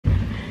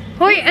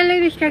Hoi en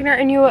leuk dat je kijkt naar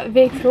een nieuwe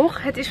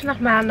weekvlog. Het is vandaag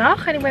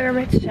maandag en ik ben weer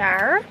met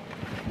Saar.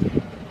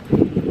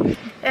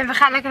 En we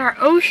gaan lekker naar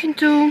Ocean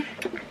toe.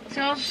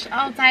 Zoals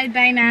altijd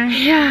bijna.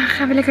 Ja,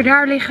 gaan we lekker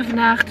daar liggen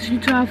vandaag. Het is nu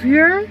 12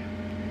 uur.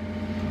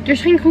 Er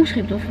is geen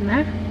cruiseschip toch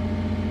vandaag?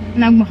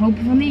 Nou, ik mag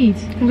hopen van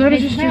niet. Want dat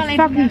is dus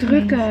fucking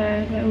druk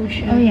bij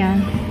Ocean. Oh ja,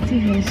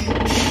 tyfus.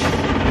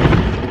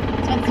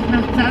 Wat de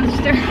vraag op de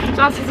oudster.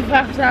 Wat zit de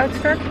vraag op de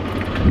oudster?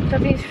 Dat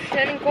hij in zijn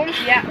versnelling komt?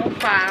 Ja,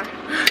 oppa.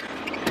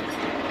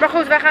 Maar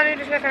goed, wij gaan nu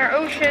dus lekker naar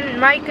Ocean.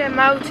 Maaike en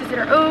Mout zitten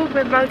er ook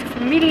met Mout en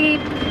familie.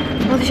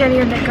 Want die zijn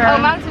hier lekker.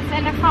 Oh, Mout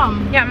en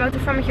ervan. Ja, Mout en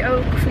familie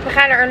ook. We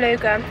gaan er een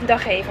leuke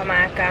dag van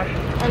maken.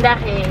 Een dag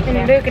heen.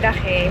 Een leuke dag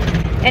heen.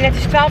 En het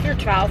is 12 uur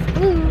 12.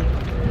 Oeh.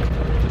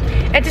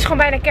 En het is gewoon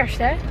bijna kerst,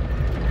 hè?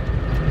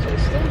 Zo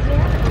is het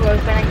weer. Oh, het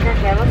is bijna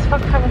kerst. Ja, wat de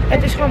fuck gaan we met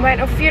Het is gewoon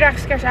bijna over 4 dagen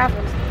is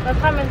kerstavond. Wat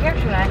gaan we met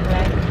kerst doen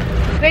eigenlijk?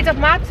 Ik weet dat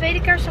maat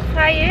tweede kerstdag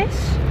vrij is.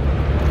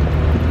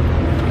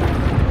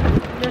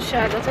 Dus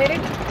dat weet ik.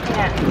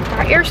 Ja.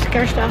 Maar eerste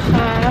kerstdag.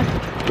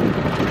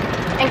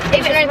 En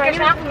ik ben een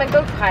kerstavond ben ik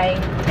ook vrij.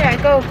 Ja,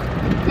 ik ook.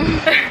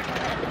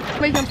 Een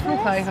beetje aan het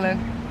vroeg eigenlijk.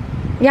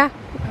 Ja.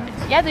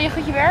 Ja, doe je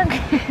goed je werk?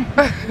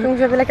 Jongens, we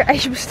hebben lekker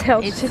ijsje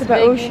besteld. We zitten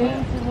bij Ocean.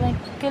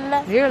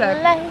 Heerlijk.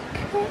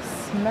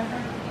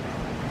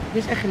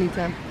 Dit is echt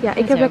genieten. Ja,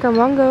 ik heb lekker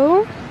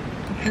mango. Ik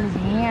vind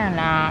het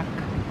heerlijk.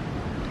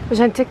 We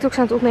zijn TikToks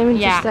aan het opnemen in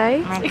de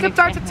tussentijd. Ik heb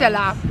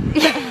tartatella.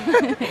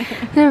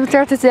 We hebben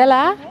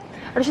tartatella.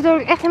 Maar er zit ook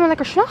echt helemaal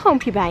lekker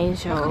slagroompje bij en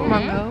zo.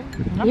 Mango.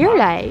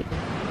 Heerlijk.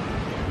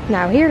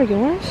 Nou, heerlijk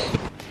jongens.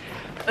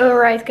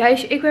 Alright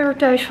guys, ik ben weer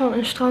thuis van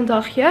een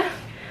stranddagje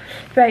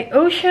bij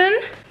Ocean.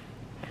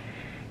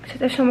 Ik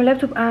zet even zo mijn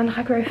laptop aan. Dan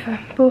ga ik weer even een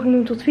poging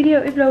doen tot video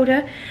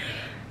uploaden.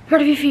 Maar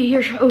de wifi hier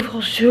is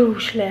overal zo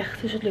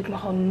slecht. Dus het lukt me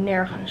gewoon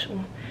nergens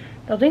om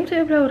dat ding te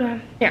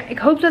uploaden. Ja, ik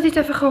hoop dat hij het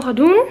even gewoon gaat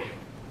doen.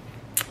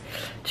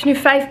 Het is nu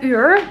 5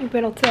 uur. Ik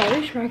ben al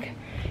thuis. Maar ik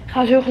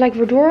ga zo gelijk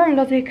weer door.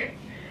 Omdat ik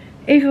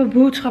even wat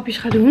boodschapjes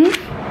ga doen.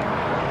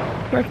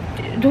 Maar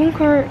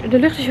donker, de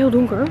lucht is heel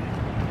donker.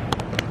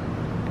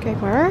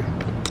 Kijk maar.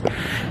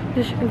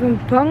 Dus ik ben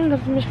bang dat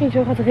het misschien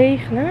zo gaat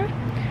regenen.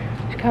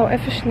 Dus ik hou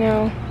even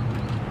snel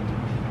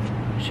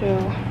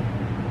zo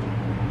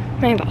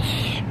mijn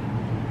was.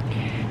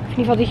 In ieder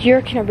geval dit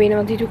jurkje naar binnen,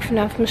 want die doe ik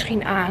vanavond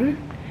misschien aan.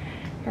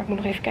 Maar ik moet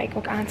nog even kijken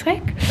wat ik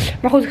aantrek.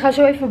 Maar goed, ik ga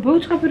zo even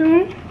boodschappen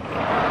doen.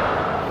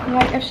 Dan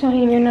ga ik even snel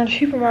hier naar de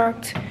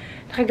supermarkt.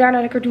 Dan ga ik daarna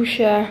lekker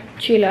douchen,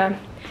 chillen,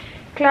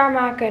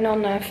 klaarmaken. En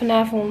dan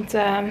vanavond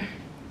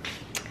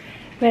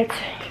met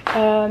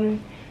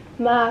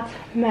Maat,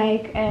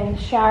 Mike en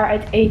Saar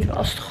uit eten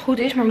als het goed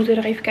is. Maar we moeten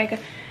nog even kijken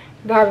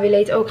waar we willen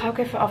eten ook. Ga ik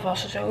even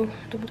afwassen zo.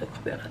 Dat moet ook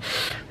gebeuren.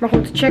 Maar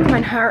goed, check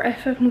mijn haar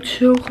even. Het moet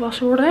zo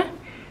gewassen worden.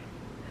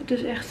 Het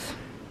is echt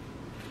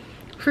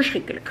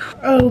verschrikkelijk.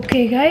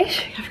 Oké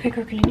guys. Ik ga even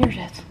kijken waar ik jullie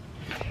neerzet.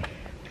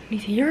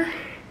 Niet hier.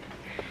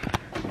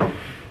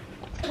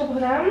 Ik heb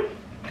gedaan.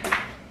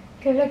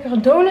 Ik heb lekkere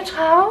donuts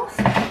gehaald.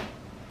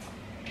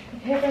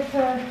 Ik heb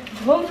even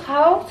brood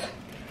gehaald.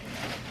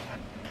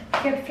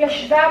 Ik heb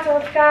flesjes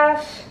water,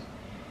 kaas.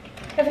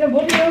 Even een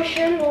body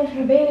lotion, want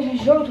mijn benen zijn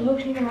zo droog,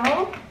 is niet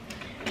normaal.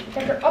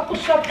 Lekker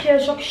appelsapje,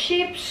 zak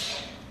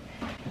chips.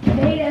 De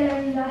hele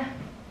ellende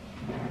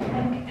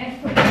heb ik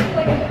even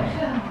lekker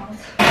gehaald.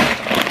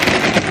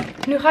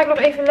 Nu ga ik nog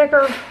even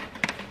lekker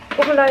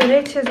op een luie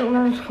reet zitten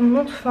onder het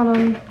genot van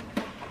een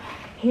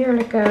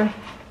heerlijke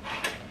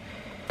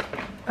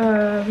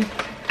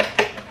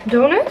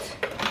donut.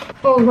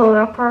 Oh, wel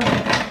lekker.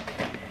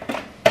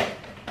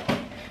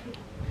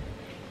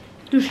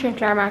 Douchen en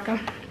klaarmaken.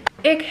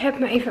 Ik heb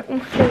me even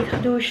omgekleed,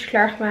 gedoucht,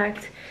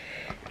 klaargemaakt.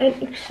 En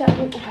ik sta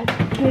nu op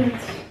het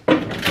punt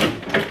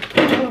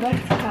om weg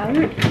te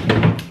gaan.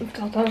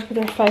 Althans, ik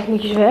ben er 5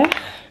 minuutjes weg.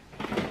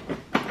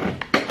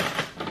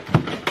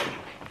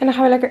 En dan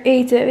gaan we lekker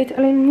eten. Ik weet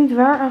alleen niet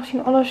waar,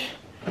 aangezien alles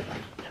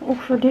zo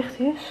ongeveer dicht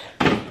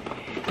is.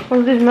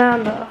 Want het is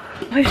maandag.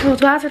 Nog even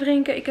wat water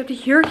drinken. Ik heb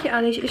dit jurkje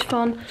aan. Deze is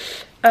van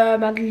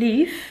Maat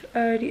Lief.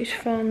 Die is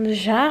van de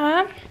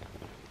Zara.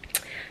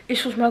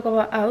 Is volgens mij ook al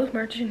wel oud,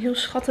 maar het is een heel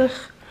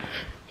schattig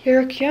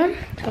jurkje.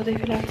 Ik zal het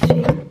even laten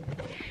zien.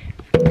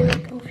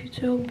 Kijken of je het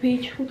zo een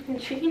beetje goed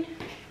kunt zien.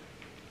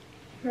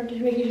 Maar het is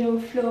een beetje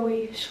zo'n flowy,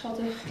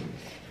 schattig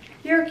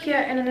jurkje.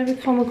 En dan heb ik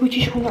gewoon mijn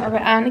Gucci schoenen erbij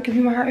aan. Ik heb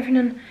nu mijn haar even in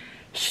een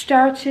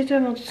staart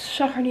zitten, want het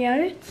zag er niet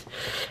uit.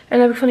 En dan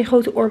heb ik van die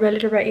grote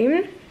oorbellen erbij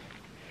in.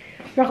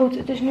 Maar goed,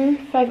 het is nu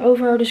 5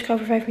 over, dus ik ga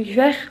over 5 minuutjes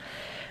weg.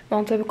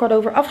 Want we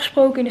hebben 15:15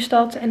 afgesproken in de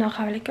stad. En dan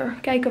gaan we lekker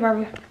kijken waar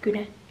we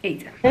kunnen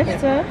eten.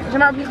 Zeg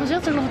maar, op je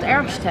gezicht is nog het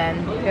ergste.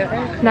 Ja,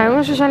 Nou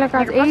jongens, we zijn lekker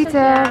aan het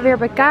eten. Weer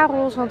bij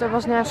Karels, want er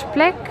was nergens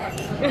plek.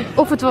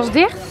 Of het was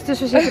dicht, dus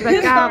we zitten bij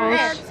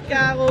Karels.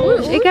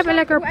 Dus ik heb een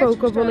lekker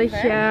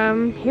pokebolletje.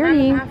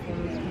 Heerlijk.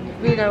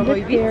 Wil je nou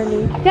rode biet?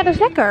 Ja, dat is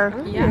lekker.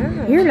 Ja.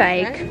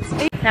 Heerlijk.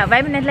 Nou, wij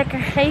hebben net lekker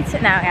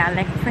gegeten. Nou ja,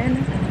 lekker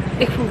vinden.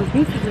 Ik vond het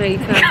niet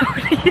gegeten.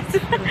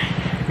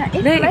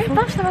 Nou, bij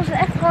pasta was het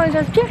echt gewoon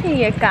zo'n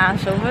cherry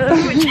kaas. Of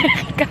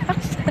cherry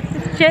kaas.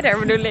 Cheddar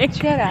bedoel ik.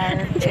 Cheddar.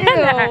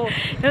 Cheddar.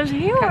 Dat was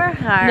heel erg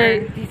raar.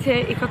 Nee,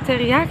 ik had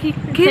teriyaki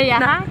kip.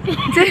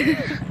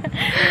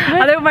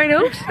 Hallo, mijn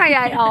hoofd sta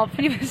jij af.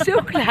 Je bent zo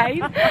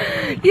klein.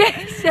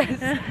 Jezus.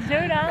 Zo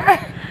dan.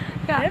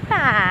 Ja.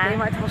 Huppa. Nee,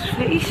 maar het was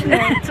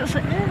vreselijk. Het was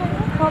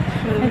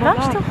het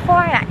was toch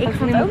gewoon, ja, ik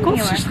vond het ook niet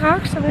kotsen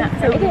straks, dan weet ik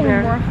het ik ook denk niet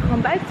meer. morgen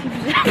gewoon buiten te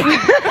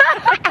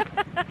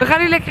We gaan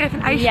nu lekker even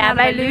een ijsje halen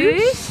bij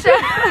Luus.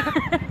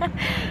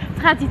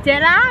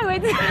 Tratitella, hoe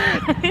heet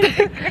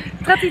het?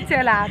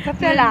 Tratitella.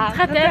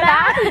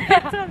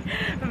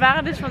 We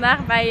waren dus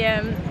vandaag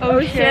bij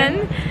Ocean.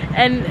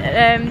 En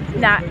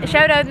nou,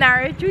 shout-out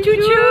naar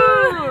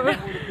Choo-choo.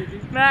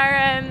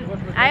 Maar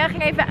hij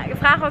ging even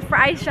vragen wat voor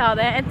ijs ze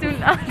hadden. En toen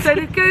bij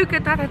de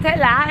keuken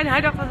tartatella. En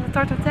hij dacht dat het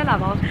tartatella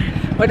was.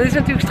 Maar dat is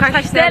natuurlijk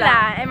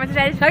stracciatella. En maar toen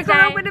zei hij kwam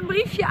ook met een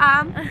briefje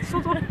aan. Het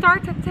stond op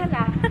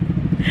tartatella.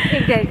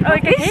 Ik denk,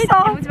 wat is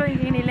dat? Je moet wel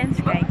hier in die lens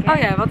kijken.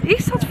 Oh ja, wat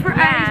is dat voor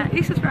ijs? Wat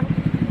is dat voor...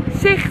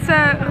 Zegt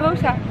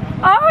Rosa.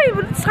 Oh, je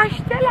moet het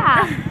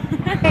stracciatella.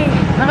 Hey,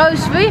 maar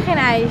Roos, wil je geen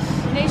ijs?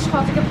 Nee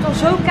schat, ik heb het al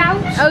zo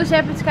koud. Oh, ze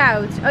hebben het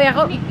koud. Oh ja,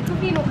 Ik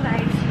hoef niet nog een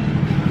ijs.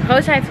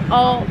 Rosa heeft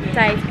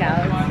altijd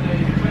koud.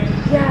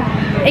 Ja.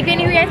 Ik weet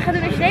niet hoe jij het gaat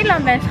doen als je in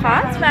Nederland bent,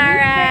 schat.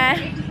 Maar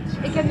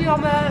Ik heb nu al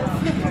mijn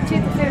vlucht van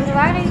 20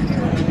 februari.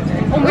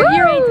 Om weer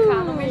hierheen te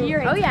gaan.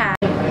 Oh ja.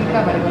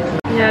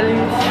 Ja,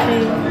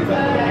 Lucie.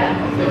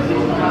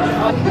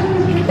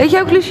 Weet je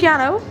ook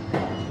Luciano?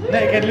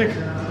 Nee, ik heet Luc.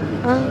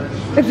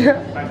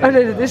 Oh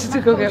nee, dat is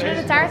natuurlijk ook Ik even.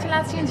 zal de taarten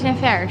laten zien, ze zijn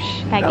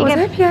vers. Kijk, Wat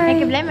heb jij? Ik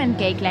heb lemon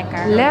cake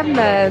lekker.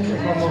 Lemon.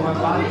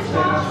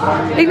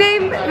 Ik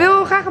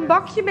wil graag een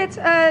bakje met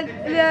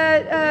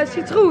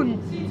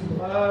citroen.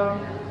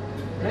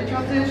 Weet je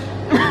wat het is?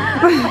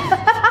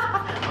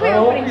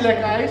 Hoppie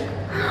lekker ijs.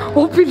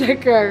 Hoppie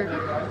lekker.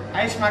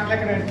 IJs smaakt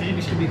lekker in het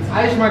Caribisch gebied.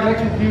 IJs smaakt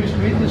lekker in het Caribisch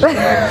gebied, dus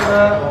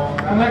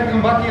kom lekker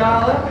een bakje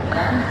halen.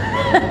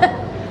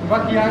 Een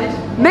bakje ijs.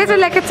 Met een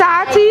lekker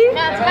taartie.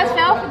 Ja, het gaat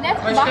snel,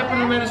 net Wij scheppen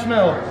hem met een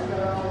smel.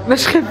 We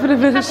scheppen er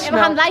met een We smel.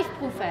 gaan live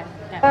proeven.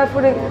 Ja.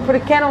 Voor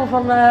de kennel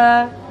van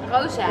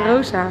Rosa.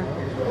 Rosa.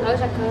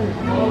 Rosa Kroon.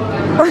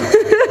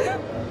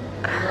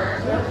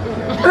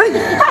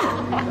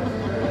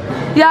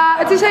 Ja,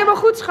 het is helemaal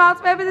goed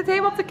schat. We hebben het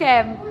helemaal op de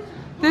cam.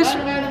 Dus,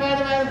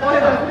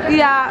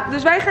 ja,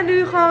 dus wij gaan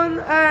nu gewoon...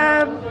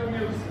 Heb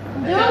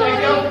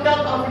je al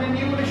verteld over de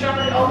nieuwe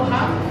Charlie die open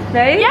gaat?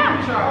 Nee? Ja,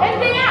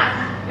 en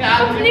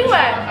ja. Op de nieuwe.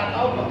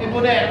 In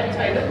Bonaire, de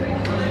tweede.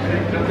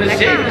 De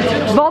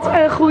zevende. Wat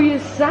een goede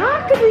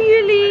zaken doen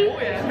jullie.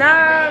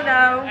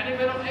 Nou. En ik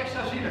ben nog extra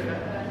zielig, hè?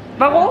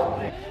 Waarom?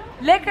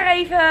 Lekker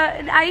even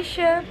een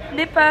ijsje,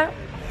 nippen.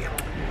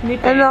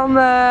 En dan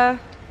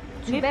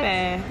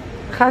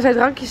gaan zij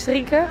drankjes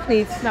drinken, of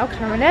niet? Nou, ik ga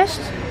naar mijn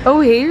nest.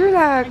 Oh,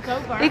 heerlijk. Ik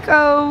ook, hoor. Ik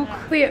ook.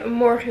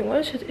 Goedemorgen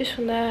jongens, het is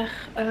vandaag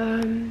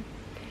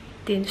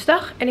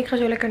dinsdag en ik ga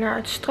zo lekker naar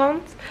het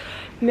strand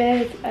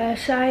met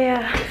Saya,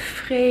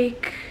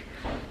 Freek,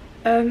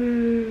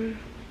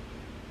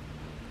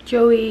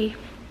 Joey,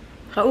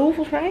 Raoul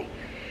volgens mij.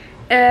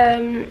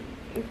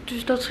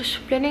 Dus dat is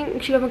de planning.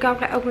 Ik zie dat mijn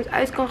camera ook met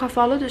uit kan gaan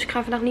vallen, dus ik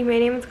ga vandaag niet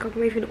meenemen, want dan kan ik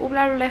hem even in de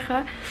oplader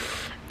leggen.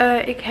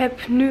 Ik heb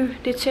nu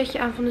dit setje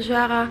aan van de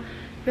Zara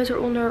met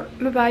eronder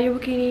mijn Bayo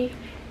bikini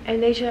en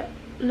deze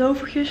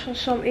lovertjes van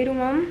Sam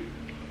Edelman.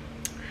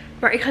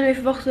 Maar ik ga nu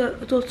even wachten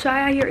tot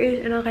Saya hier is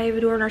en dan rijden we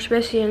door naar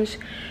Sebastian's.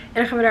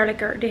 En dan gaan we daar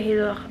lekker de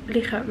hele dag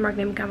liggen. Maar ik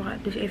neem mijn camera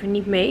dus even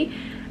niet mee,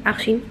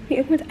 aangezien die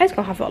ook met uit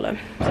kan gaan vallen.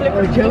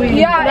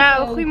 Ja,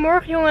 Nou,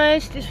 goedemorgen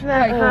jongens. Het is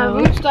vandaag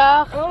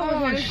woensdag.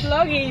 Oh, mijn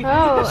slaggy.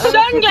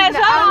 Sunglass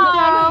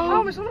aan!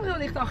 Oh, mijn zonnebril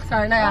ligt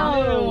achter. Nou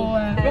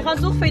ja. We gaan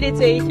toch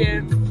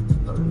VDT'tje.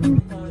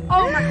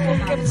 Oh mijn god,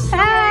 ik heb het zo.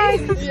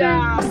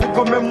 Ja.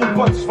 Quand même mon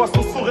pote, je vois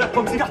son sourire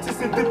comme si quartier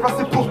s'est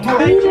déplacé pour toi.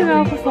 Ben je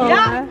wel gevallen?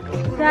 Ja.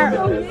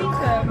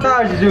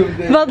 Daar.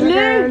 Wat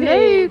leuk!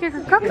 Leuk, kijk er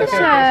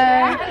cactussen.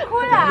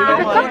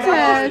 Een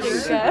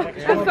cactus.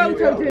 Een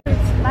foto.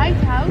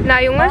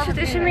 Nou jongens, het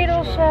is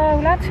inmiddels,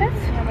 hoe laat is het?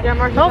 Ja,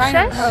 maar 5:30.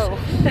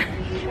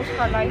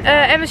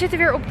 En we zitten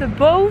weer op de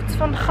boot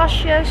van de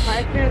gastjes. Maar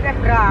ik vind het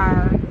echt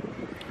raar.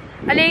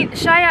 Alleen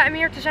Saya en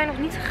Meerte zijn nog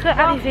niet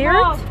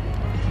gearriveerd.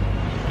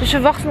 Dus we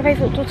wachten nog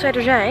even tot zij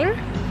er zijn.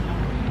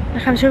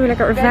 Dan gaan we zo weer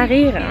lekker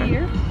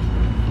variëren.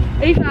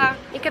 Eva.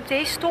 Ik heb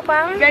deze top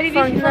aan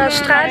van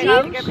Stradi.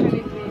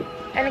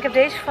 En ik heb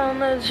deze van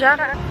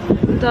Zara.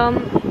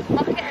 Dan...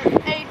 Mag ik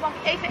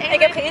even? Ik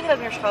heb geen internet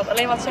meer, schat.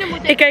 Alleen wat zeg je?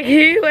 Ik kijk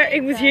heel erg,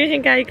 ik moet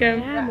hierin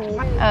kijken.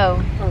 Oh.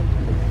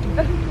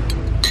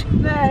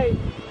 Nee.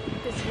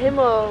 Het is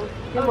Helemaal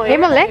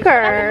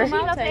lekker.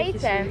 Normaal dat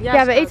eten.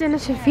 Ja, we eten een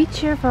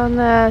ceviche van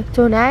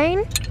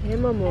tonijn.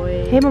 helemaal mooi.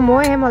 Helemaal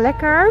mooi, helemaal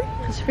lekker.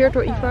 Gesfeerd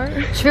door Ivar.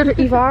 Sfeer door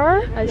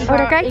Ivar. Oh,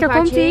 daar kijk, daar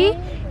komt hij.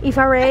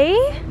 Ivar Ray.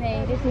 Nee,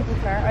 dit is niet goed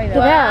ver. Oh,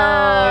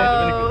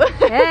 Jawel.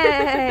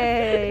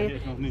 Hey.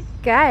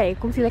 Kijk,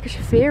 komt hij lekker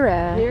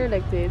serveren.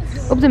 Heerlijk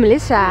dit. Op de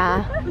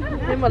Melissa.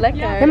 Helemaal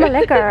lekker. Helemaal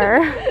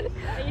lekker.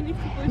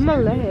 Helemaal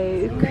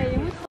leuk.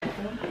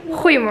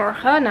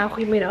 Goedemorgen, nou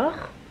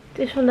goedemiddag.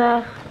 Het is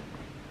vandaag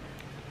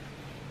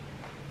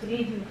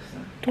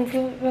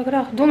Welke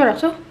dag? Donderdag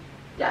toch?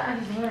 Ja,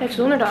 Het is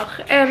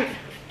donderdag. En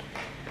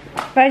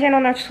wij zijn al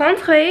naar het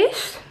strand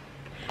geweest.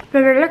 Ik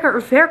ben weer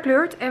lekker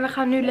verkleurd. En we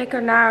gaan nu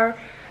lekker naar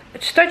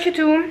het stadje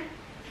toe.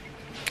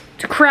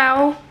 De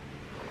Kraal.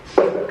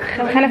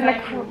 We gaan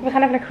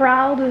even naar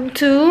Kraal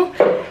toe.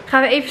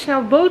 Gaan we even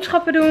snel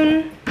boodschappen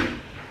doen.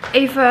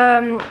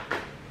 Even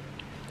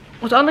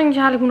wat andere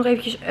dingen halen. Ik moet nog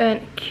eventjes een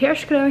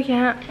kerstcadeautje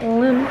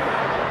halen.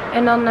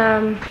 En dan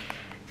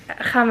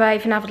gaan wij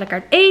vanavond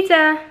lekker uit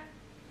eten.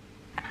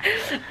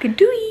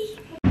 Doei!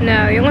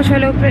 Nou jongens, wij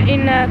lopen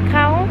in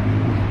Kraal.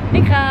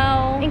 Ik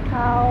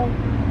ga.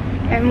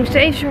 En we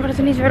moesten even zorgen dat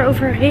we niet werden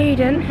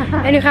overreden.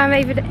 En nu gaan we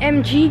even de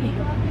MG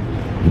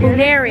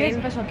Bonaire in. Dit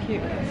is best wel cute.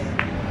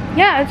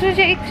 Ja, het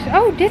is,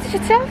 oh, dit is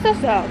hetzelfde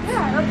als dat.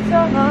 Ja, dat is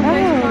wel een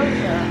beetje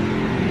groter.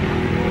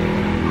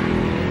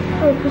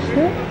 Oh,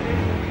 verschil.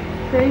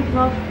 Weet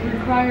wat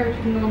requires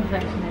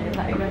non-vaccinated.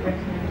 Ja, ik ben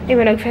vaccinated. Ik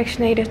ben ook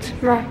vaccinated.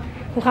 Maar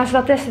hoe gaan ze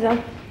dat testen dan?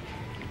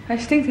 Hij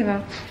stinkt er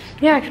wel.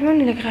 Ja, ik vind hem ook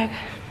niet lekker ruiken.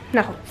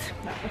 Nou goed.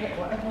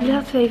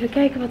 Laten we even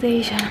kijken wat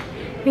deze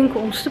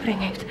winkel ons te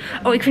brengen heeft.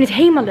 Oh, ik vind het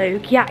helemaal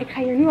leuk. Ja, ik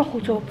ga hier nu al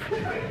goed op.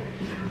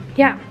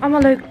 Ja,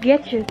 allemaal leuke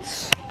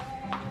gadgets.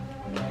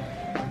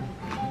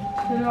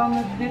 Zullen we al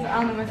met dit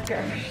aan doen met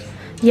kerst?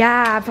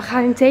 Ja, we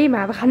gaan een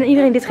thema. We gaan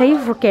iedereen dit geven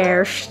voor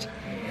kerst.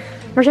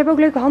 Maar ze hebben ook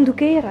leuke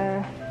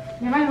handdoekeren.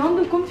 Ja, mijn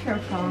handdoek komt er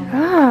ook van.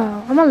 Oh,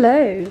 allemaal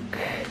leuk.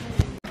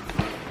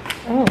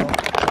 Oh.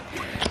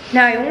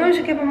 Nou jongens,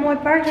 ik heb een mooi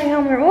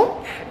paardrijhelm weer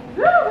op.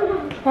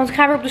 Want ik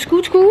ga weer op de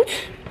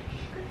scoot.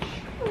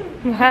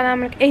 We gaan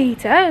namelijk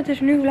eten. Het is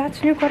nu, laat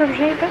het nu 7:15.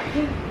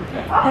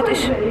 Het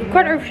is 7:15.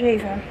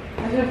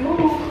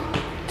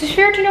 Het is 14:00.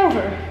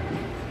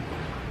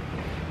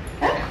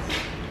 Echt?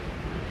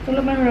 Ik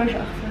loop mijn horloge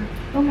achter.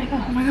 Oh my god.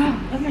 Oh my god.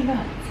 Oh my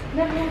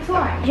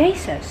god.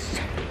 Jezus.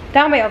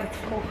 Daarom ben je altijd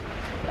vroeg.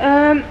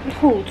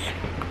 Goed.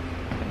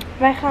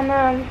 Wij gaan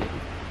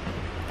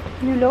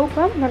nu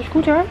lopen naar de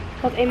scooter.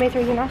 Wat 1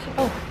 meter hiernaast.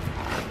 Oh.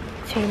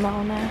 Het is helemaal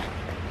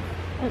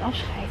een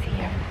afscheid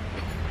hier.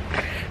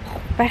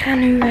 Goed, wij gaan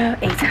nu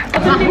eten.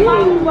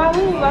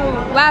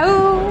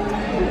 Wauw.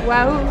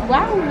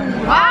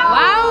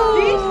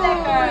 Die is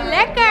lekker.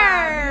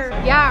 Lekker.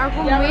 Ja, er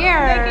komt meer.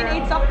 Kijk in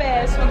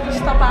etappes, want die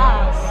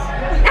stappa's.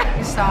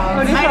 Oh,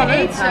 die gaan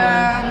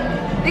eten.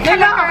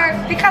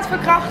 Ik ga het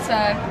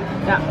verkrachten.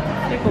 Ja,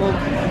 ik wil op.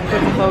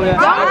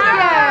 Dank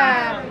je.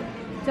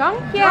 Dank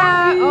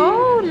je.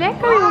 Oh,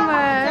 lekker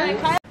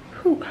jongens.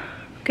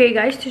 Oké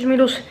guys, het is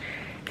inmiddels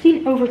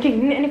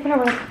 10:10 en ik ben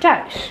alweer lekker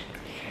thuis.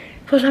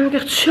 Ik was namelijk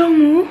echt zo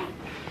moe.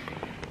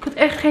 Ik had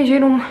echt geen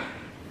zin om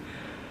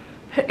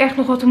echt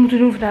nog wat te moeten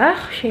doen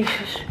vandaag.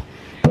 Jezus.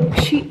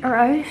 Ik zie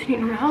eruit, niet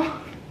normaal.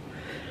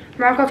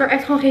 Maar ik had er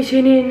echt gewoon geen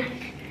zin in.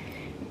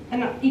 En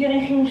nou,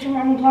 iedereen ging zeg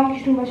maar allemaal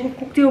drankjes doen bij zijn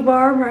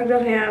cocktailbar. Maar ik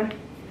dacht, ja,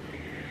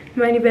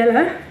 mij niet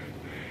bellen.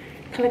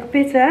 Ik ga lekker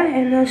pitten.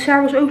 En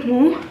Saar was ook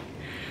moe.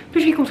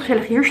 Dus die komt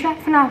gezellig hier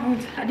slapen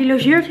vanavond. Ja, die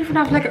logeert hier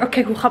vanavond lekker. Oh,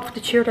 kijk hoe grappig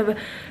dit shirt hebben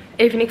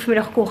Eve en ik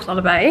vanmiddag gekocht,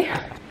 allebei.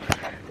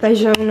 Bij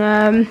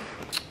zo'n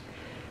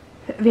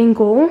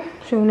winkel.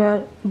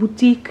 Zo'n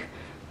boutique.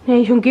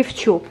 Nee, zo'n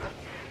giftshop.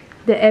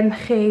 De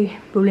MG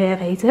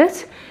Bonaire heet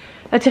het.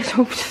 Het is echt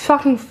zo'n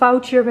fucking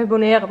fout shirt met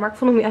Bonaire. Maar ik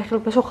vond hem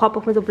eigenlijk best wel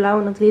grappig met dat blauw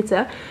en dat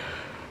witte.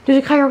 Dus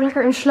ik ga hier ook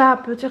lekker in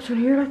slapen. Het is echt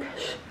zo'n heerlijk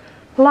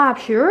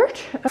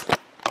slaapshirt.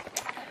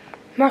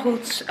 Maar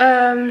goed,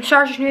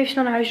 Saar is nu even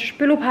snel naar huis de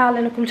spullen ophalen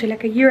en dan komt ze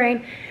lekker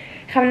hierheen.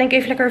 Gaan we denk ik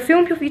even lekker een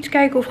filmpje of iets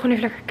kijken of gewoon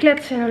even lekker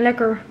kletsen en dan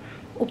lekker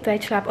op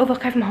tijd slapen. Oh, wacht,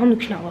 ik ga even mijn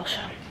handdoek snel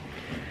wassen.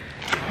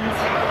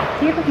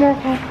 Die heb ik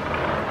morgen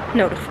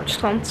nodig voor het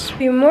strand.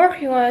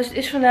 Goedemorgen jongens, het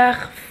is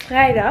vandaag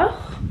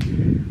vrijdag.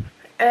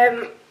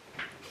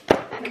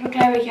 Ik heb een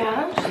klein beetje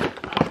haast.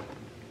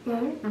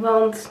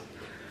 Want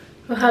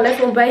we gaan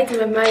lekker ontbijten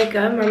met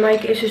Maaike. Maar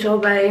Maaike is dus al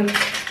bij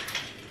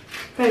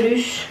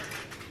Luus.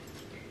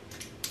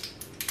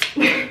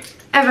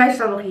 En wij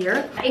staan nog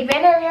hier. Ik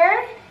ben er weer.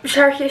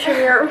 Saartje is er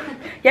weer.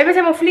 Jij bent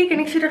helemaal fliek en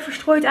ik zie er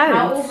verstrooid uit.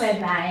 Hou op met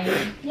mij.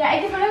 Ja,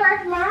 ik heb heel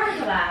erg mijn haar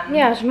gedaan.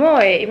 Ja, dat is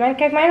mooi. Maar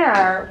kijk mijn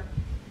haar.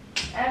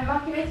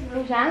 Mag je deze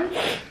blouse aan?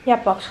 Ja,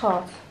 pak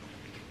schat.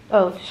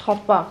 Oh, het is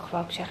schat pak,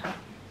 wou ik zeggen.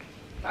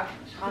 Pak,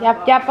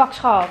 schat. Ja, pak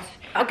schat.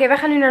 Oké, wij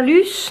gaan nu naar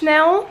Luus,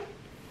 snel.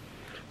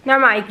 Naar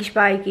Maaike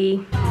Spikey.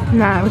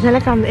 Nou, we zijn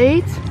lekker aan het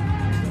eten.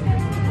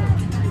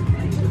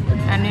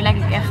 Ja, nu lijk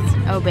ik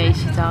echt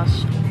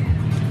obesitas.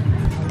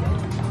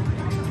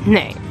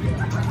 Nee.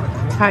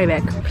 Hou je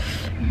bek.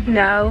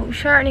 Nou,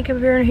 Saar en ik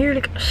hebben weer een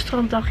heerlijk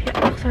stranddagje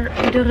achter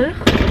de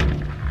rug.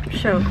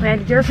 Zo, ga jij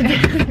de deur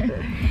dicht.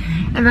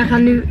 En we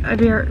gaan nu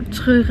weer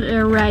terug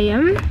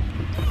rijden.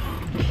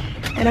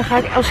 En dan ga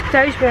ik, als ik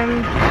thuis ben...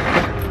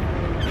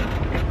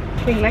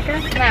 Vind ik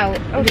lekker? Nou,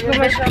 oh, ik wil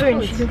mijn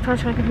crunch. Ik doe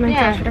trouwens even mijn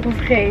thuis, dat ik hem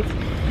vergeet.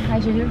 Hij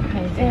is je heel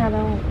vergeten. Ja,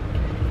 dan...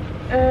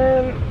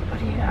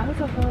 die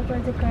auto valt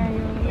uit elkaar,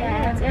 joh.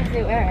 Ja, het is echt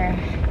heel erg.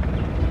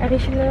 Er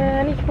is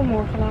een niet voor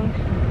morgen langs.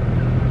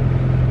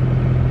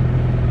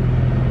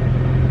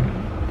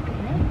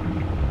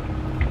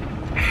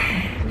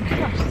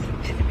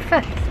 Zit ik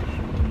vast? Vet.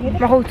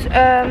 Maar goed,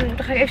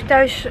 dan ga ik even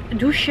thuis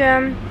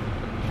douchen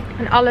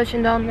en alles.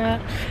 En dan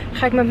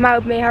ga ik met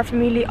Maud mee haar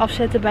familie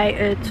afzetten bij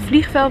het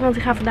vliegveld. Want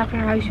die gaan vandaag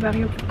naar huis, die waren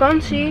hier op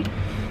vakantie.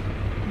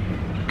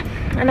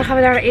 En dan gaan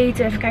we daar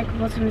eten. Even kijken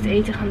wat we met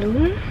eten gaan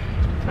doen.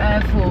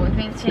 Vol, ik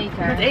weet het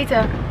zeker. Met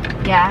eten?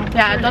 Ja,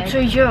 dat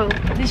sowieso.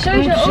 Het is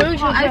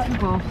sowieso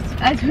uitverkocht.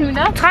 Hoe je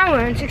dat?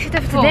 Trouwens, ik zit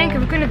even te denken,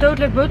 we kunnen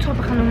doodleuk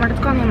boodschappen gaan doen, maar dat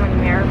kan helemaal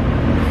niet meer.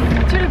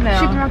 Natuurlijk wel. De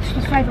supermarkt is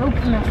tot 5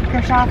 open vanaf,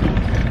 kerstavond.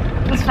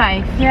 Tot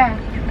 5? Ja.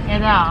 Ja,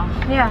 dag.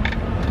 Ja.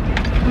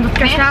 Omdat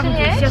kerstavond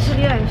is, ja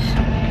serieus.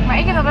 Maar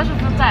ik heb al best wel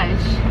veel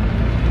thuis.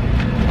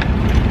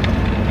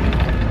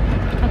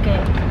 Oké.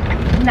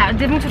 Nou,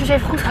 dit moeten we dus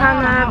even goed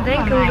gaan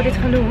bedenken hoe we dit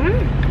gaan doen.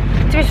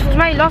 Tenminste, volgens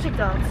mij las ik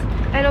dat.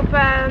 En op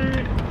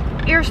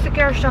eerste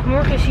kerstdag,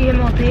 morgen is hij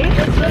helemaal dicht.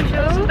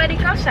 Dat is bij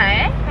die kassa,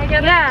 hè? Heb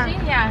je dat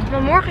gezien? Ja.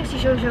 Maar morgen is hij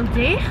sowieso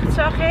dicht,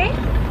 zag ik.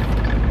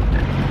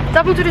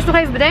 Dat moeten we dus nog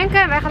even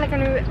bedenken. Wij gaan lekker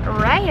nu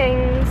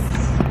rijden.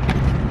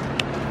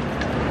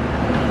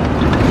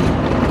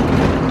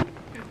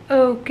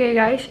 Oké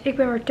guys, ik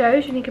ben weer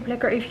thuis en ik heb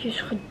lekker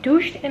eventjes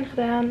gedoucht en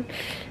gedaan.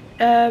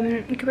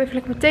 Ik heb even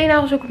lekker mijn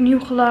teennagels ook opnieuw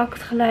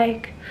gelakt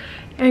gelijk.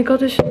 En ik had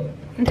dus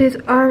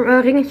dit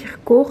ringetje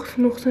gekocht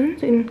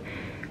vanochtend in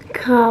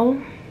Kraal.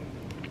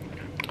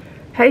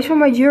 Hij is van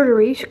My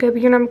Jewelry. Ik heb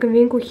hier namelijk een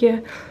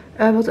winkeltje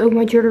wat ook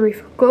My Jewelry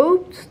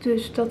verkoopt.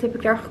 Dus dat heb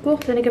ik daar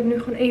gekocht. En ik heb nu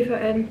gewoon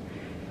even een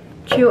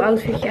chill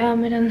outfitje aan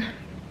met een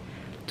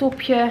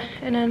topje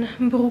en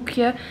een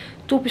broekje.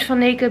 Top is van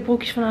Naked,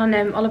 broek is van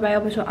H&M. Allebei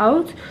al best wel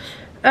oud.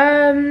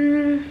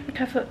 Ik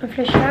ga even een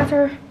flesje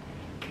water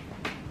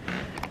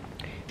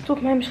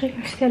tot mijn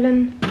beschikking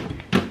stellen.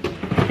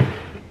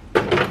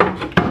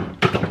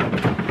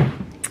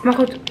 Maar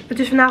goed, het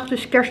is vandaag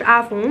dus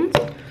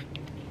kerstavond.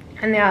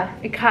 En ja,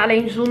 ik ga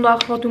alleen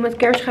zondag wat doen met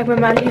kerst. Ga ik met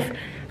mijn lief.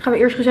 Gaan we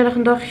eerst gezellig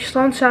een dagje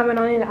strand samen. En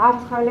dan in de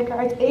avond gaan we lekker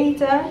uit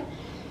eten.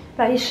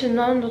 Bij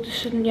Senan. Dat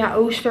is een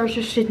Oosters.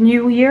 Dus dit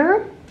New Year.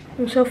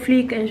 Zo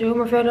fliek en zo.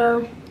 Maar verder,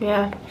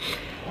 ja,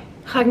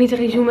 ga ik niet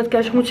echt iets doen met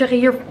kerst. Ik moet zeggen,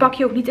 hier pak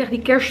je ook niet echt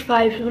die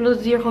kerstvibes. Omdat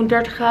het hier gewoon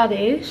 30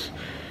 graden is.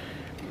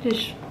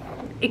 Dus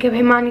ik heb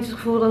helemaal niet het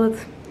gevoel dat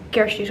het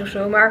kerst is of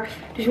zo. Maar,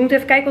 dus we moeten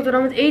even kijken wat we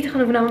dan met eten gaan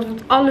doen vanavond.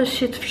 Want alles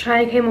zit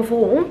waarschijnlijk helemaal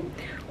vol.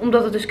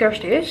 Omdat het dus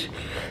kerst is.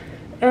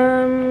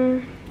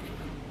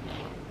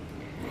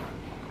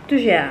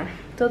 Dus ja,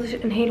 dat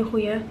is een hele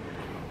goede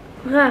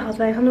vraag wat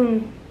wij gaan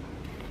doen.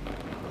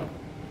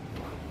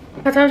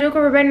 Ik ga trouwens ook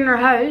alweer bijna naar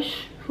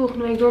huis.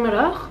 Volgende week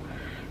donderdag.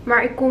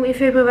 Maar ik kom in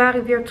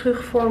februari weer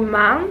terug voor een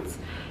maand.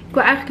 Ik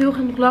wil eigenlijk heel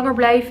graag nog langer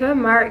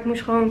blijven. Maar ik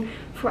moest gewoon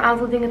voor een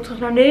aantal dingen terug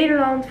naar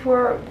Nederland.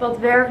 Voor wat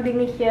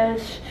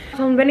werkdingetjes.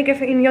 Dan ben ik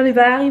even in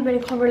januari. Ben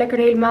ik gewoon weer lekker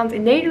de hele maand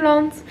in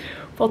Nederland.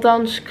 Of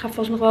althans, ik ga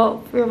vast nog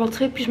wel weer wat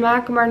tripjes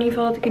maken. Maar in ieder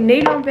geval dat ik in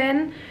Nederland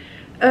ben.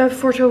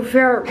 Voor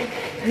zover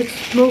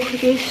het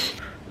mogelijk is.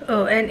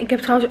 Oh, en ik heb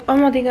trouwens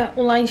allemaal dingen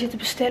online zitten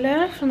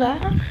bestellen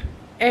vandaag.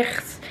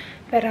 Echt.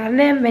 Bij de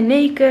H&M, bij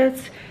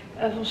Naked,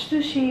 van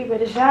Stussy, bij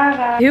de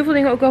Zara. Heel veel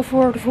dingen ook al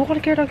voor de volgende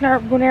keer dat ik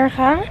naar Bonaire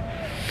ga.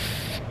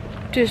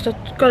 Dus dat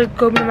kan ik de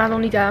komende maand nog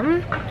niet aan.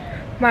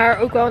 Maar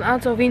ook wel een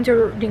aantal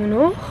winterdingen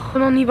nog. Ik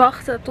kan nog niet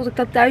wachten tot ik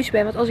dan thuis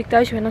ben. Want als ik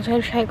thuis ben, dan zijn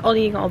waarschijnlijk al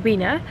die dingen al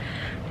binnen.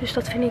 Dus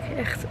dat vind ik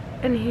echt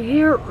een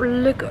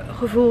heerlijk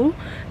gevoel.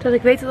 Dat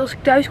ik weet dat als ik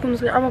thuis kom,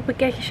 dat er allemaal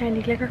pakketjes zijn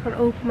die ik lekker kan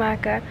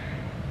openmaken.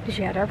 Dus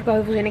ja, daar heb ik wel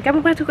heel veel zin in. Ik heb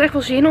oprecht ook echt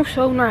wel zin om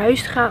zo naar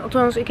huis te gaan.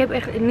 Althans, ik heb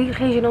echt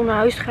geen zin om naar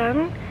huis te gaan.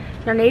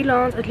 Naar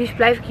Nederland. Het liefst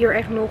blijf ik hier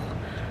echt nog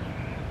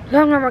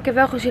langer. Maar ik heb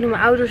wel gewoon zin om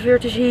mijn ouders weer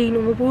te zien.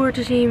 Om mijn broer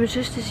te zien. Mijn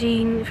zus te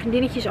zien. Mijn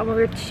vriendinnetjes allemaal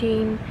weer te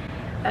zien.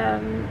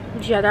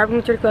 Dus ja, daar heb ik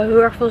natuurlijk wel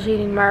heel erg veel zin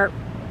in. Maar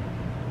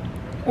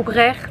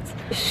oprecht,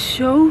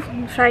 zo'n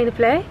fijne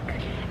plek.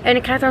 En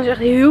ik krijg trouwens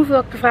echt heel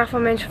veel vragen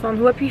van mensen van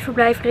hoe heb je je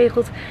verblijf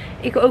geregeld?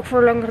 Ik wil ook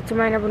voor langere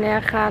termijn naar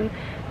Bonaire gaan.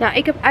 Nou,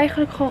 ik heb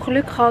eigenlijk gewoon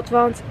geluk gehad,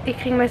 want ik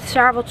ging met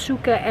Saar wat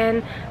zoeken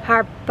en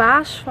haar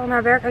baas van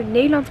haar werk uit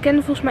Nederland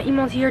kende volgens mij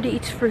iemand hier die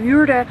iets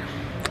verhuurde.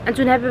 En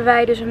toen hebben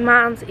wij dus een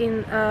maand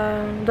in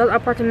dat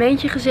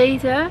appartementje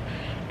gezeten.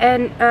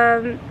 En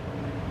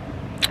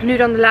nu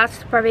dan de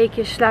laatste paar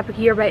weken slaap ik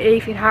hier bij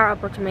Eve in haar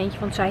appartementje,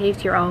 want zij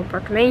heeft hier al een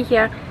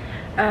appartementje.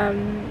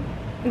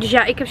 Dus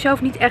ja, ik heb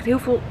zelf niet echt heel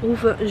veel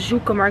hoeven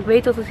zoeken. Maar ik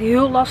weet dat het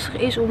heel lastig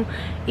is om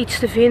iets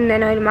te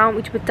vinden. En helemaal om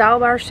iets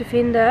betaalbaars te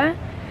vinden.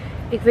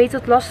 Ik weet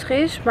dat het lastig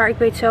is. Maar ik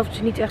weet zelf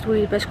dus niet echt hoe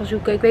je het best kan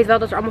zoeken. Ik weet wel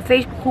dat er allemaal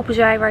Facebookgroepen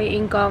zijn waar je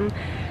in kan.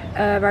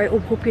 Waar je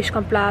oproepjes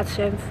kan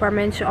plaatsen. En waar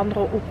mensen andere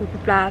oproepen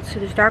plaatsen.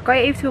 Dus daar kan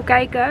je eventueel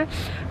kijken.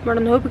 Maar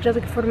dan hoop ik dat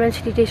ik voor de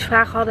mensen die deze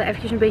vraag hadden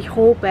eventjes een beetje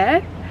geholpen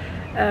heb.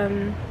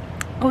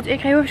 Goed, ik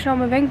ga heel even snel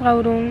mijn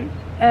wenkbrauwen doen.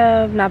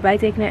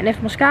 Bijtekenen en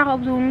even mascara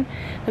opdoen.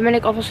 Dan ben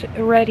ik alvast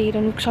ready.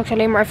 Dan hoef ik straks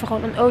alleen maar even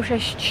gewoon een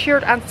oversized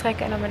shirt aan te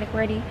trekken. En dan ben ik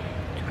ready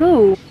to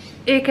go.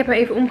 Ik heb me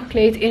even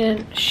omgekleed in een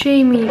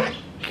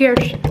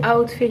semi-kerst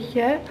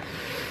outfitje.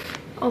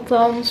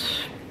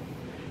 Althans,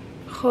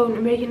 gewoon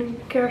een beetje een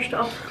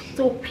kerstachtig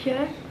topje.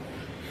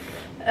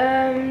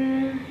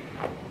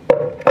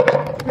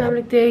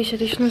 Namelijk deze.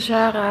 Dit is van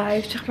Zara. Hij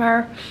heeft zeg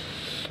maar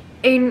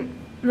één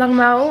lang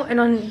mouw. En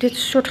dan dit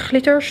soort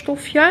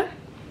glitterstofje.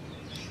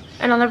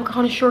 En dan heb ik er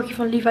gewoon een shortje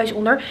van Levi's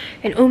onder.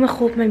 En oh mijn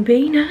god, mijn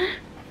benen.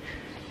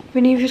 Ik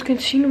weet niet of je het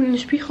kunt zien in de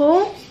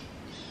spiegel.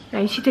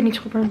 Nou, je ziet het niet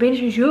zo goed, maar mijn benen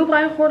zijn zo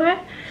bruin geworden.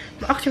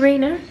 Mijn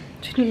achterbenen.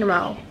 Het is niet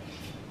normaal.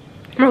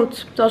 Maar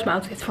goed, dat was mijn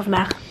outfit voor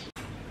vandaag.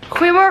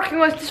 Goedemorgen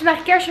jongens, het is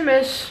vandaag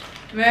Kerstmis.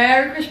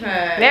 Merry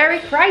Christmas. Merry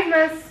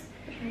Christmas.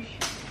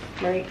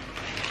 Merry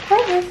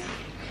Christmas.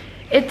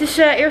 Het is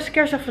eerste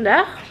kerstdag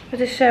vandaag. Het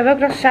is, welke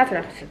dag is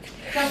zaterdag?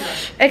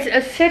 Het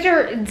is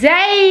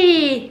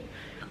Saturday.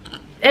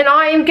 And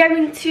I am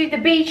going to the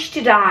beach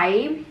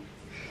today.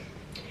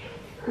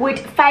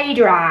 With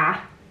Phaedra.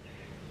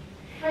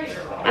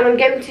 And I'm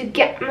going to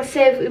get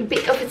myself a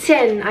bit of a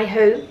tan, I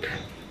hope.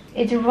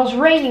 It was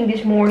raining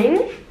this morning.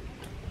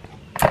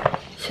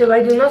 So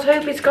I do not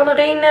hope it's gonna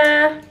rain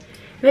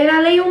when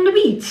I lay on the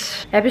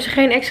beach. Hebben ze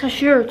geen extra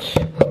shirts?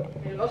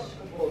 Nee, dat was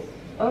kapot.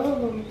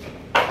 Oh.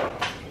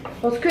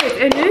 Wat kut.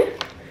 En nu?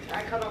 Ja,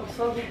 ik ga nog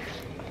wat.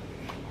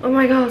 Oh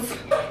my god.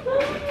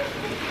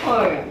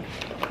 Oh ja.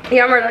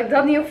 Jammer dat ik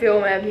dat niet op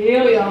film heb.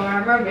 Heel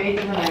jammer, maar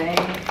beter van mij.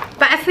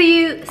 Bad for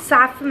you,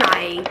 sad for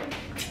mij.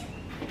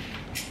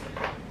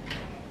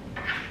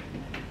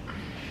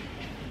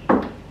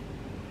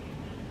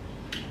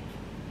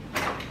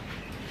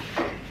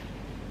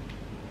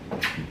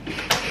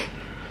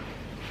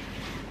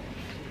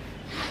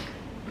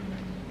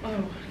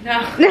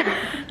 Nou,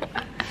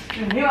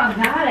 ik ben heel aan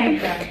het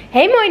nadenken.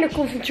 Helemaal in de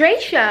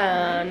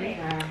concentration.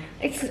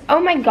 It's,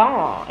 oh my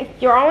god.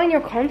 You're all in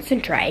your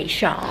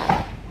concentration.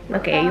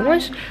 Oké,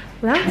 jongens.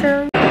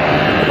 Later.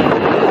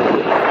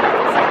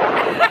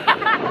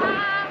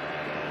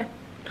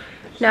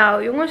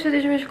 Nou jongens, het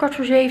is inmiddels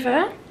 7:15.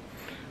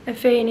 En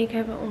Vee en ik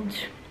hebben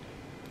ons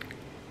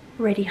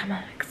ready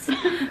gemaakt.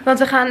 Want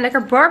we gaan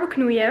lekker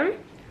barbecuen.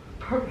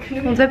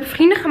 Want we hebben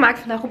vrienden gemaakt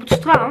vandaag op het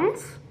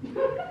strand.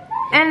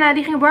 En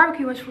die gingen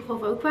barbecuen als ze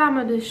vroeger ook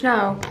kwamen. Dus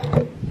nou,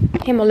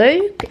 helemaal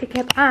leuk. Ik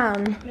heb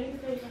aan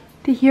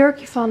dit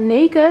jurkje van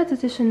Naked.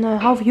 Het is een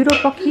half judo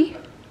pakje.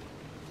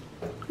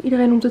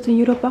 Iedereen noemt het een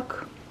judo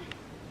pak.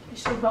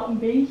 Is toch wel een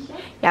beetje?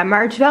 Ja,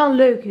 maar het is wel een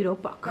leuk judo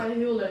pak. Ja,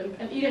 heel leuk.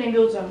 En iedereen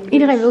wil het zo.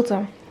 Iedereen wil het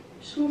dan.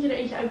 Dus moet je er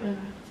eentje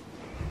uitbrengen.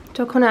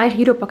 Zou ik gewoon een eigen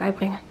judo pak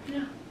uitbrengen. Ja,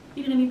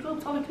 iedereen die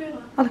koopt, alle kleuren.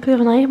 Alle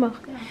kleuren naar regenboog.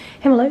 Ja.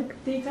 Helemaal leuk.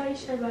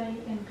 Details erbij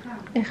en gaan.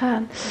 En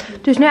gaan.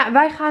 Dus nou ja,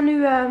 wij gaan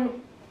nu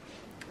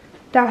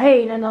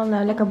daarheen en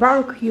dan lekker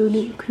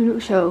barbecuen.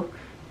 Zo.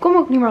 Kom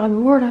ook niet meer aan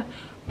mijn woorden.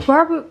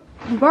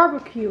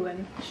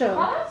 Barbecuen. Zo.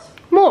 Wat?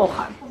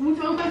 Morgen. Of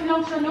moeten we ook even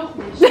langs zijn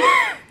logo's?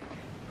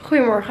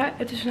 Goedemorgen,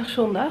 het is nog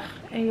zondag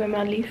en ik ben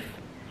maandlief.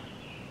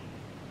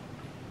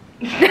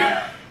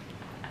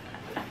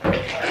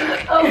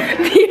 Oh.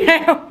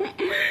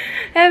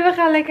 En we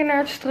gaan lekker naar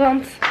het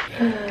strand.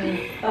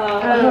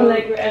 Dan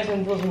leek weer echt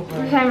een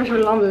bosmoeder. We zijn weer zo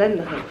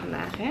landlendig ook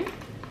vandaag, hè?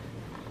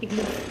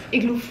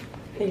 Ik loef.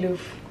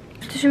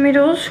 Het is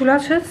inmiddels, hoe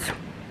laat is het?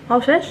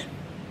 5:30.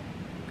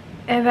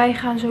 En wij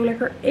gaan zo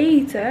lekker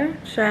eten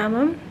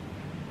samen.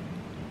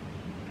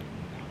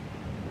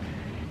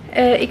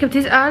 Ik heb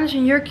dit aan, is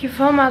een jurkje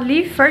van Maat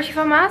Lief. Waar is je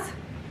van, Maat?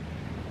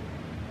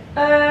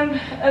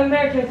 Een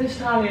merk uit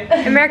Australië.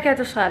 Een merk uit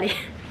Australië.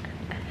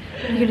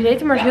 Jullie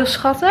weten, maar het is heel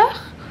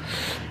schattig.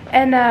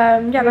 En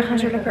ja, we gaan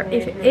zo lekker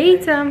even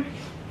eten.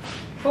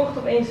 Volg het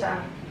op Insta.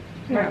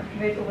 Ja. Ik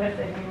weet oprecht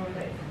even niet meer hoe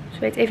het heet. Ze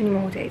weet even niet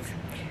meer hoe het heet.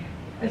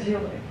 Het is heel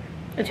leuk.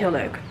 Het is heel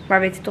leuk. Maar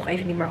we weten toch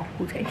even niet meer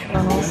hoe het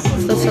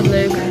heet. Dat staat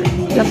leuk.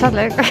 Dat staat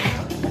leuk.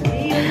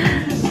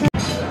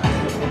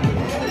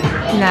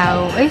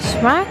 Nou, eet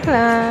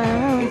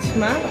smakelijk.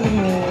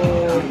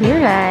 Smakelijk.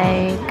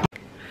 Heerlijk.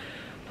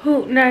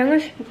 Nou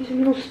jongens, het is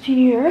inmiddels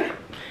 10:00.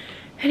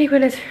 En ik ben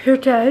net weer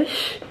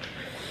thuis.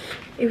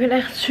 Ik ben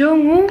echt zo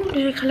moe.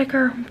 Dus ik ga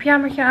lekker een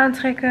pyjamaatje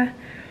aantrekken.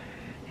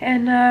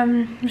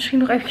 En misschien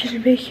nog eventjes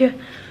een beetje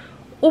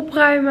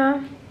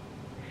opruimen.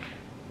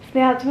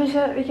 Nou ja,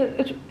 tenminste, weet je,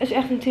 het is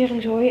echt een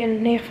teringzooi.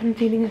 En 9 van de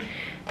 10 dingen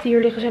die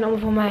hier liggen zijn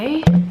allemaal van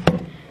mij.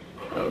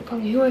 Oh, ik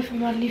kan heel even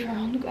maar liever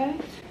handdoek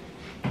uit.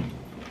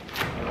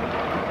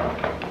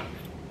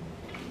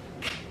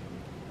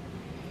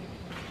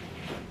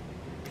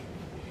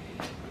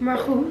 Maar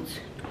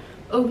goed,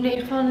 ook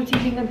 9 van de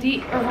 10 dingen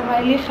die er van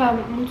mijn lichaam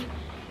moet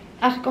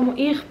eigenlijk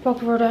allemaal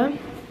ingepakt worden.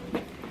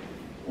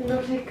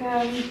 Omdat ik,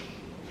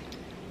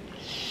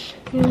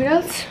 hoe noem je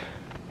dat?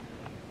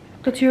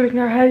 Natuurlijk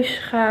naar huis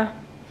ga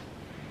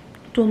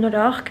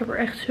donderdag. Ik heb er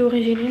echt zo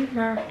geen zin in,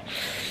 maar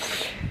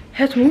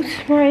het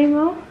moet maar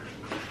eenmaal.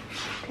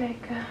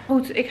 Kijk,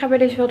 goed, ik ga bij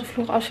deze wel de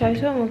vlog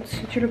afsluiten, want het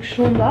is natuurlijk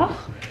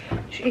zondag.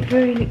 Dus ik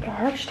wil jullie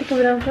hartstikke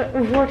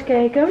bedanken voor het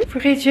kijken.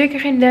 Vergeet zeker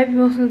geen duimpje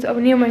omhoog te doen, te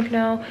abonneren op mijn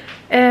kanaal.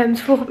 En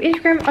te volgen op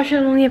Instagram als je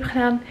dat nog niet hebt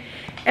gedaan.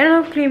 En dan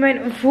hoop ik jullie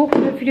mijn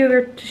volgende video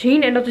weer te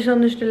zien. En dat is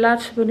dan dus de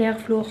laatste Bonaire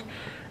vlog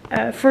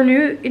voor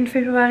nu. In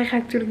februari ga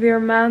ik natuurlijk weer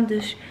een maand,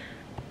 dus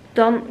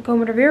dan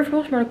komen er weer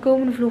vlogs. Maar de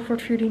komende vlog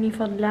wordt voor jullie in ieder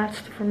geval de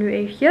laatste voor nu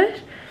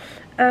eventjes.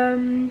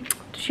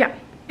 Dus ja, ik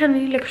ga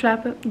nu lekker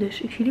slapen.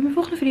 Dus ik zie jullie in mijn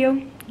volgende video.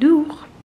 Doeg!